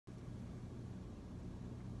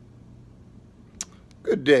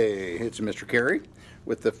Good day, it's Mr. Carey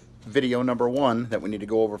with the video number 1 that we need to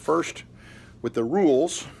go over first with the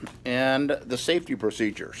rules and the safety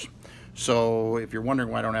procedures. So if you're wondering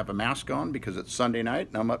why I don't have a mask on, because it's Sunday night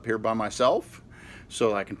and I'm up here by myself,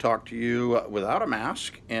 so I can talk to you without a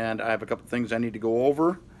mask, and I have a couple things I need to go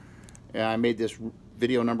over. And I made this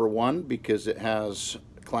video number 1 because it has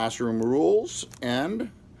classroom rules and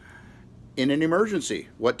in an emergency,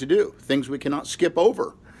 what to do, things we cannot skip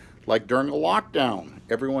over. Like during a lockdown,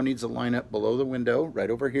 everyone needs to line up below the window,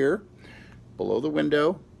 right over here, below the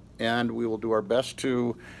window, and we will do our best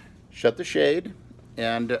to shut the shade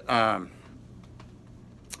and have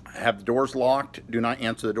the doors locked. Do not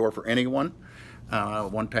answer the door for anyone.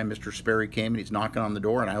 One time Mr. Sperry came and he's knocking on the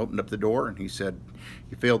door, and I opened up the door and he said,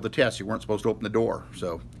 "You failed the test, you weren't supposed to open the door."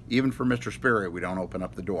 So even for Mr. Sperry, we don't open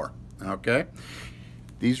up the door, okay?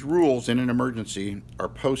 These rules in an emergency are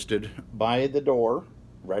posted by the door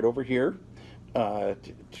right over here, right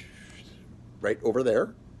over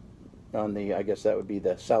there on the, I guess that would be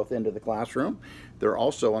the south end of the classroom. They're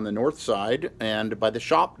also on the north side and by the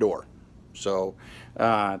shop door. So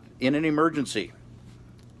in an emergency,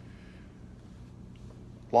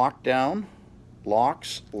 lockdown,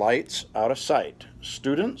 locks, lights, out of sight.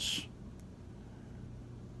 Students,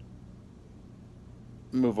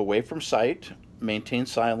 move away from sight, maintain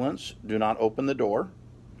silence, do not open the door.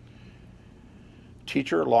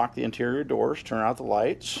 Teacher, lock the interior doors, turn out the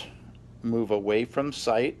lights, move away from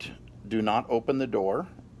sight, do not open the door,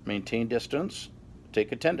 maintain distance,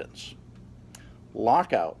 take attendance.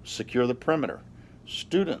 Lockout, secure the perimeter.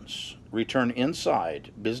 Students, return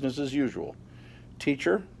inside, business as usual.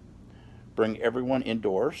 Teacher, bring everyone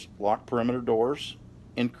indoors, lock perimeter doors,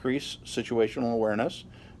 increase situational awareness,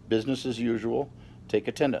 business as usual, take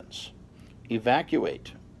attendance.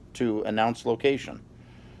 Evacuate, to announce location,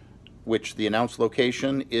 which the announced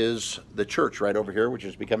location is the church right over here, which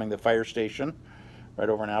is becoming the fire station right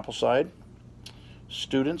over in Appleside.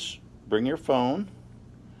 Students, bring your phone,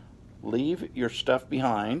 leave your stuff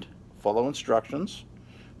behind, follow instructions.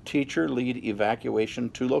 Teacher, lead evacuation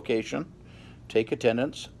to location, take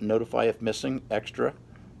attendance, notify if missing, extra,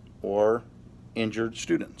 or injured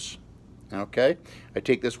students. Okay, I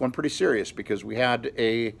take this one pretty serious because we had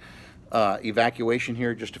a evacuation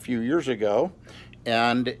here just a few years ago,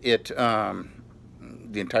 and the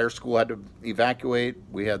entire school had to evacuate.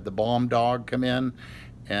 We had the bomb dog come in,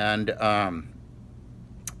 and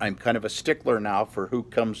I'm kind of a stickler now for who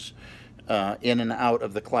comes in and out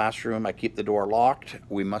of the classroom. I keep the door locked.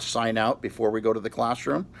 We must sign out before we go to the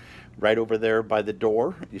classroom. Right over there by the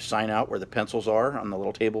door, you sign out where the pencils are on the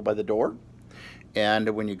little table by the door. And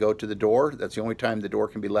when you go to the door, that's the only time the door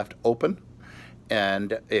can be left open.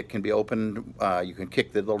 And it can be opened, you can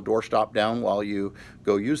kick the little doorstop down while you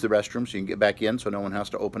go use the restroom so you can get back in, so no one has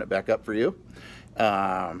to open it back up for you.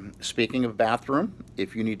 Speaking of bathroom,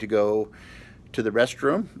 if you need to go to the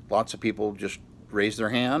restroom, lots of people just raise their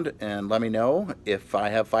hand and let me know. If I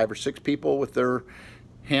have 5 or 6 people with their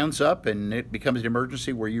hands up and it becomes an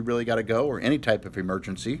emergency where you really got to go, or any type of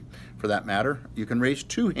emergency for that matter, you can raise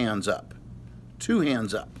 2 hands up. 2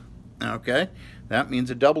 hands up, okay? That means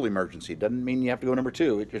a double emergency. Doesn't mean you have to go number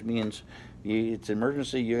 2. It just means it's an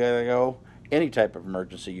emergency, you gotta go. Any type of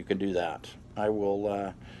emergency, you can do that. I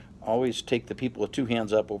will always take the people with 2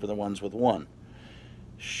 hands up over the ones with 1.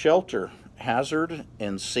 Shelter, hazard,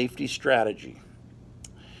 and safety strategy.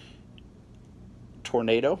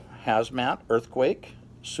 Tornado, hazmat, earthquake,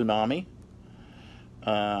 tsunami.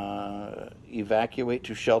 Evacuate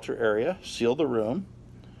to shelter area, seal the room.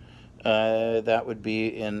 That would be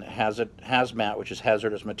in hazmat, which is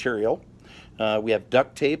hazardous material. We have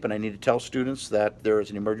duct tape, and I need to tell students that there is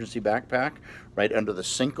an emergency backpack right under the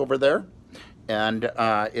sink over there, and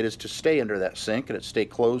it is to stay under that sink, and it stay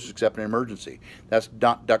closed except in an emergency. That's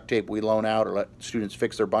not duct tape we loan out or let students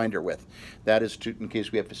fix their binder with. That is in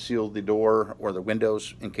case we have to seal the door or the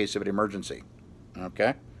windows in case of an emergency.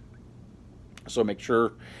 Okay? So make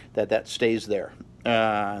sure that that stays there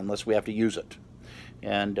unless we have to use it.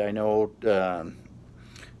 And I know,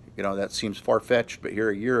 you know, that seems far-fetched, but here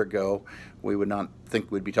a year ago, we would not think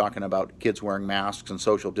we'd be talking about kids wearing masks and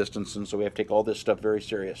social distancing, so we have to take all this stuff very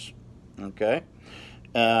serious. Okay?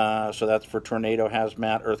 So that's for tornado,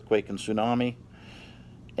 hazmat, earthquake, and tsunami.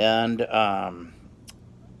 And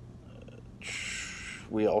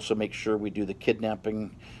we also make sure we do the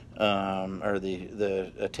kidnapping or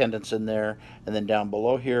the attendance in there. And then down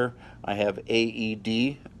below here, I have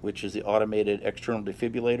AED, which is the automated external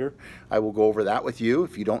defibrillator. I will go over that with you.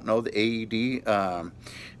 If you don't know the AED,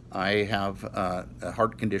 I have a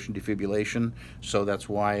heart condition defibrillation, so that's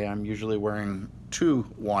why I'm usually wearing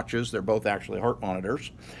 2 watches. They're both actually heart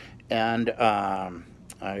monitors. And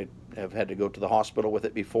I have had to go to the hospital with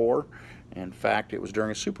it before. In fact, it was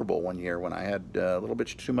during a Super Bowl one year when I had a little bit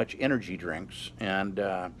too much energy drinks, and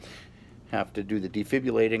have to do the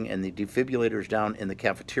defibrillating, and the defibrillator's down in the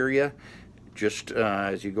cafeteria. Just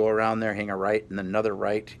as you go around there, hang a right and then another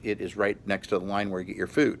right. It is right next to the line where you get your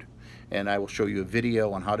food. And I will show you a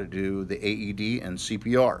video on how to do the AED and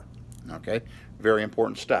CPR. Okay, very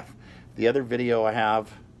important stuff. The other video I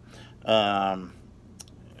have,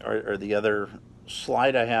 or the other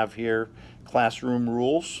slide I have here, classroom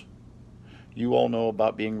rules. You all know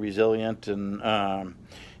about being resilient, and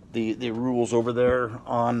the rules over there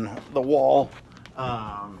on the wall.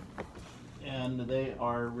 And they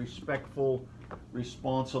are respectful,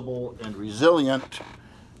 responsible, and resilient.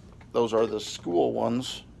 Those are the school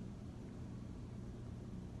ones.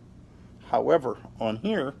 However, on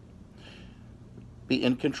here, be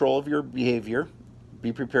in control of your behavior,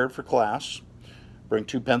 be prepared for class, bring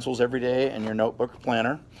 2 pencils every day and your notebook or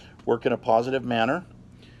planner, work in a positive manner,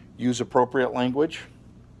 use appropriate language,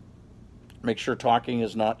 make sure talking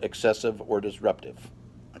is not excessive or disruptive.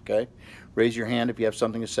 Okay? Raise your hand if you have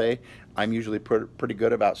something to say. I'm usually pretty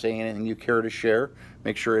good about saying anything you care to share.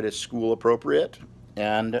 Make sure it is school appropriate.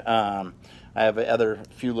 And I have other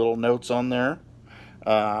few little notes on there.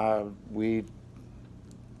 We'll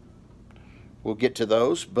get to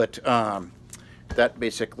those, but that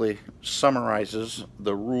basically summarizes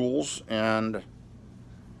the rules and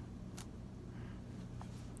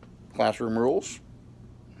classroom rules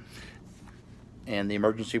and the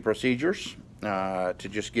emergency procedures, to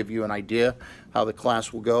just give you an idea how the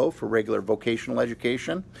class will go for regular vocational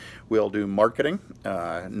education. We'll do marketing.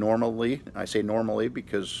 Normally, I say normally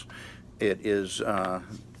because it is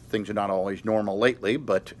things are not always normal lately,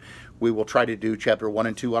 but we will try to do chapter 1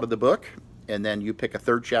 and 2 out of the book, and then you pick a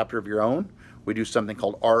 3rd chapter of your own. We do something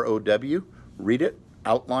called ROW, read it,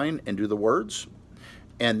 outline, and do the words.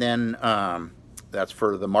 And then that's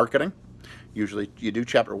for the marketing. Usually you do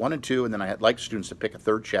chapter 1 and 2, and then I'd like students to pick a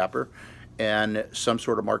 3rd chapter and some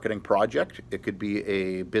sort of marketing project. It could be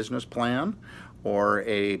a business plan or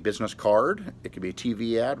a business card. It could be a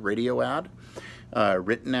TV ad, radio ad,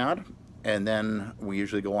 written ad. And then we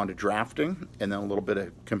usually go on to drafting, and then a little bit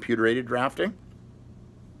of computer-aided drafting.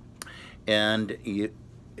 And you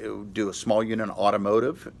do a small unit on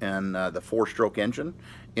automotive and the 4-stroke engine,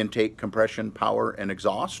 intake, compression, power, and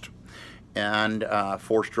exhaust. And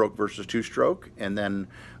 4-stroke versus 2-stroke. And then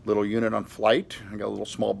little unit on flight. I got a little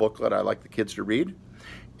small booklet I like the kids to read.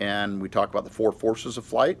 And we talk about the 4 forces of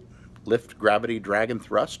flight: lift, gravity, drag, and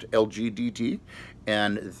thrust, LGDT,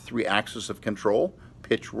 and 3 axes of control: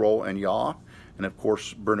 pitch, roll, and yaw, and of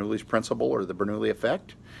course Bernoulli's principle, or the Bernoulli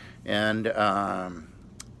effect. And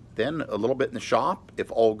then a little bit in the shop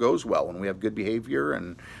if all goes well and we have good behavior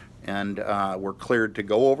and we're cleared to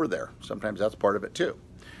go over there. Sometimes that's part of it too.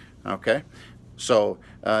 Okay, so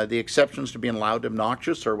the exceptions to being loud and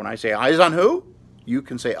obnoxious are when I say eyes on who, you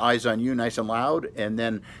can say eyes on you nice and loud, and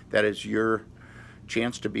then that is your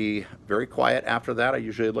chance to be very quiet after that. I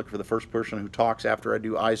usually look for the first person who talks after I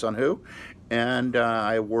do eyes on who, and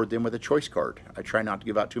I award them with a choice card. I try not to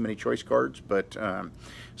give out too many choice cards, but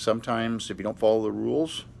sometimes if you don't follow the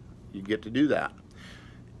rules, you get to do that.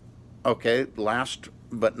 Okay, last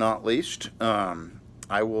but not least,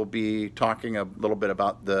 I will be talking a little bit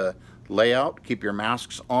about the layout. Keep your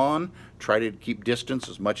masks on. Try to keep distance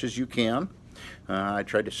as much as you can. I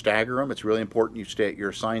tried to stagger them. It's really important you stay at your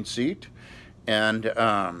assigned seat and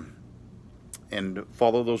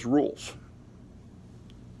follow those rules.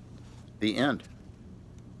 The end.